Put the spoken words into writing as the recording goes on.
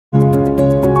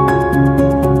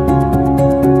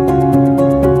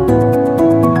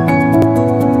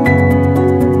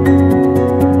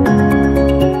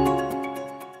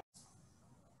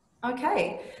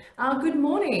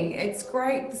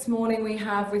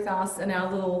with us in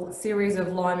our little series of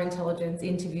Lime Intelligence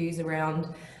interviews around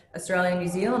Australia and New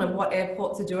Zealand and what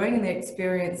airports are doing and their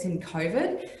experience in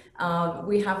COVID.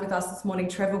 We have with us this morning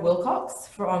Trevor Wilcox,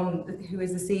 who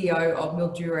is the CEO of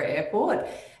Mildura Airport.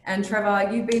 And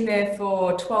Trevor, you've been there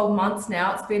for 12 months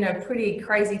now. It's been a pretty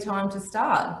crazy time to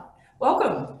start.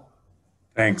 Welcome.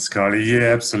 Thanks, Carly.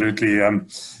 Yeah, absolutely.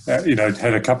 It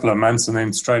had a couple of months and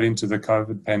then straight into the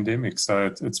COVID pandemic.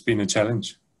 So it's been a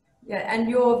challenge. Yeah, and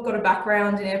you've got a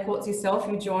background in airports yourself.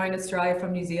 You joined Australia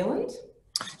from New Zealand.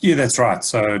 Yeah, that's right.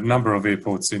 So a number of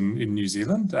airports in New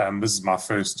Zealand. This is my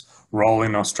first role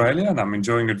in Australia and I'm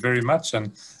enjoying it very much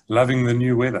and loving the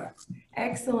new weather.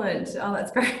 Excellent. Oh,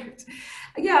 that's great.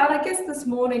 Yeah, and I guess this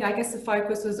morning, the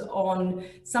focus was on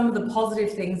some of the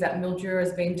positive things that Mildura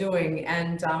has been doing.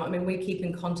 And we keep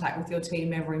in contact with your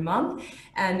team every month.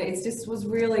 And it just was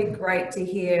really great to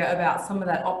hear about some of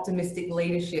that optimistic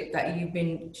leadership that you've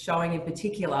been showing in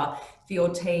particular for your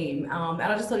team. And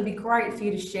I just thought it'd be great for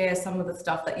you to share some of the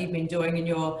stuff that you've been doing in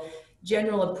your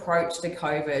general approach to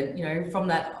COVID, from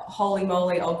that holy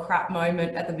moly old crap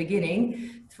moment at the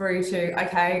beginning through to,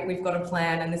 okay, we've got a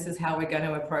plan and this is how we're going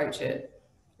to approach it.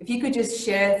 If you could just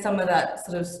share some of that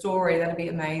sort of story, that'd be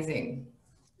amazing.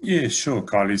 Yeah, sure,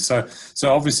 Carly. So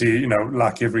obviously,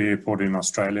 like every airport in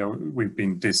Australia, we've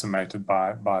been decimated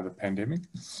by the pandemic.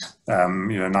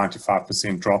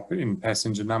 95% drop in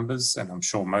passenger numbers, and I'm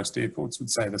sure most airports would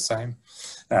say the same.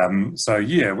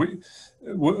 The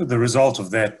result of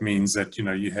that means that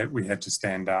we had to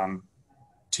stand down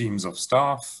teams of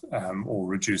staff or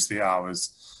reduce the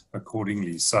hours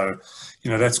accordingly. So,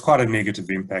 that's quite a negative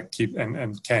impact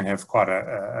and can have quite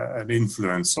an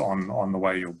influence on the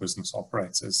way your business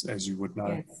operates, as you would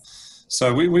know. Yes.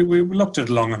 So we looked at it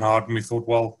long and hard and we thought,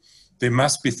 well, there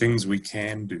must be things we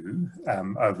can do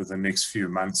over the next few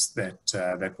months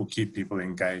that will keep people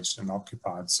engaged and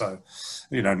occupied. So,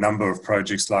 a number of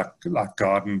projects like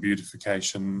garden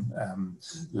beautification,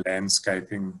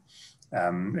 landscaping,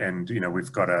 and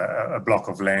we've got a block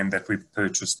of land that we've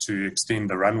purchased to extend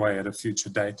the runway at a future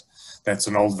date. That's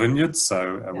an old vineyard,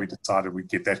 so we decided we'd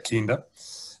get that cleaned up.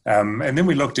 And then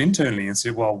we looked internally and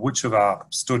said, well, which of our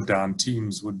stood down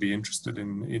teams would be interested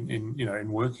in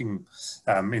working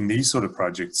in these sort of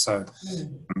projects? So,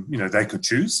 they could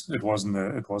choose. It wasn't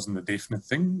a definite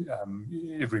thing.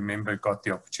 Every member got the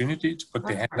opportunity to put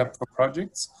their hand up for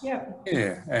projects. Yeah.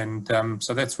 Yeah. And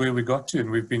so that's where we got to.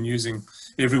 And we've been using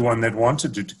everyone that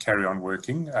wanted to carry on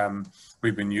working.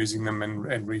 We've been using them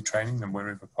and retraining them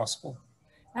wherever possible.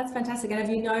 That's fantastic. And have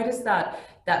you noticed that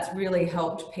that's really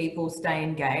helped people stay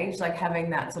engaged, like having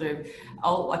that sort of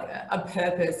a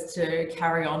purpose to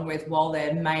carry on with while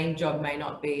their main job may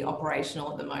not be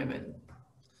operational at the moment?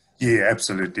 Yeah,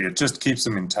 absolutely. It just keeps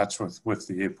them in touch with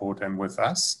the airport and with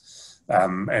us.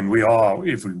 And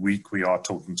every week we are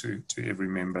talking to every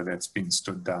member that's been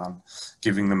stood down,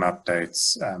 giving them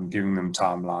updates, giving them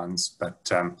timelines.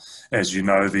 But as you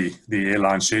know, the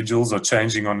airline schedules are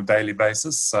changing on a daily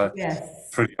basis. So yes.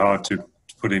 It's pretty hard to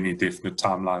put any definite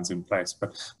timelines in place.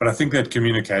 But I think that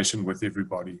communication with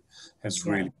everybody has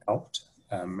really helped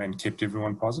and kept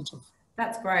everyone positive.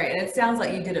 That's great. And it sounds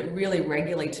like you did it really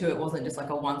regularly too. It wasn't just like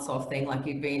a once-off thing, like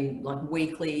you've been like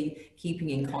weekly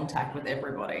keeping in contact with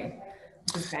everybody.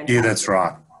 Yeah, that's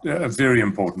right. Very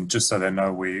important, just so they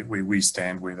know where we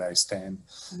stand, where they stand,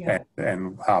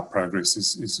 and how progress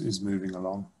is moving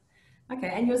along. Okay,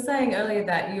 and you were saying earlier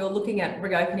that you're looking at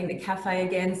reopening the cafe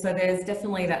again, so there's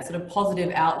definitely that sort of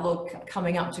positive outlook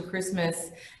coming up to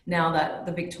Christmas now that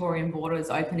the Victorian border is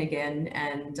open again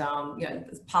and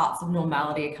parts of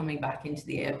normality are coming back into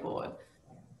the airport.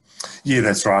 Yeah,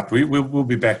 that's right. We'll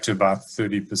be back to about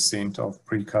 30% of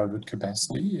pre-COVID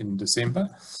capacity in December,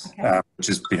 which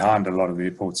is behind a lot of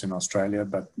airports in Australia,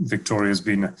 but Victoria's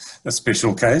been a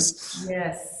special case.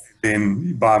 Yes.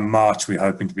 Then by March, we're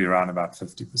hoping to be around about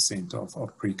 50% of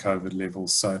pre-COVID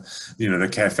levels. So, the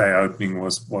cafe opening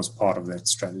was part of that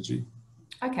strategy.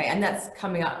 Okay, and that's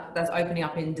coming up, that's opening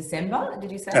up in December,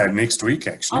 did you say? Next week,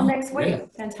 actually. Oh, next week. Yeah.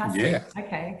 Fantastic. Yeah.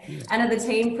 Okay. Yeah. And are the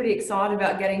team pretty excited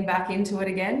about getting back into it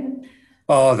again?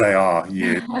 Oh, they are,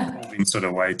 yeah. We've been sort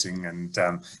of waiting and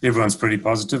everyone's pretty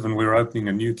positive, and we're opening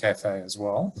a new cafe as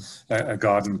well, a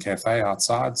garden cafe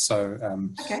outside. So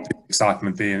there's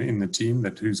excitement there in the team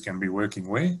that who's going to be working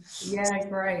where. Yeah,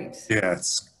 great. Yeah,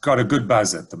 it's got a good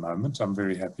buzz at the moment. I'm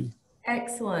very happy.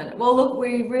 Excellent. Well, look,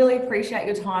 we really appreciate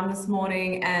your time this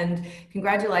morning and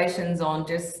congratulations on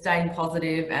just staying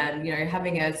positive and,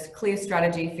 having a clear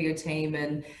strategy for your team,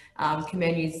 and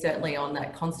commend you certainly on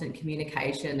that constant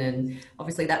communication. And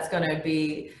obviously that's going to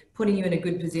be putting you in a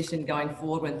good position going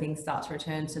forward when things start to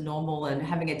return to normal, and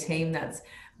having a team that's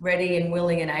ready and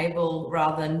willing and able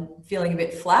rather than feeling a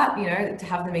bit flat, you know, to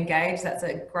have them engaged, that's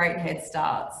a great head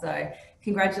start. So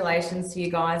congratulations to you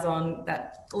guys on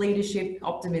that leadership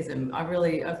optimism. I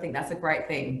think that's a great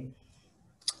thing.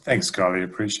 Thanks, Kylie.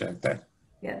 Appreciate that.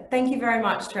 Yeah. Thank you very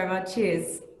much, Trevor.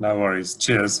 Cheers. No worries.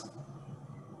 Cheers.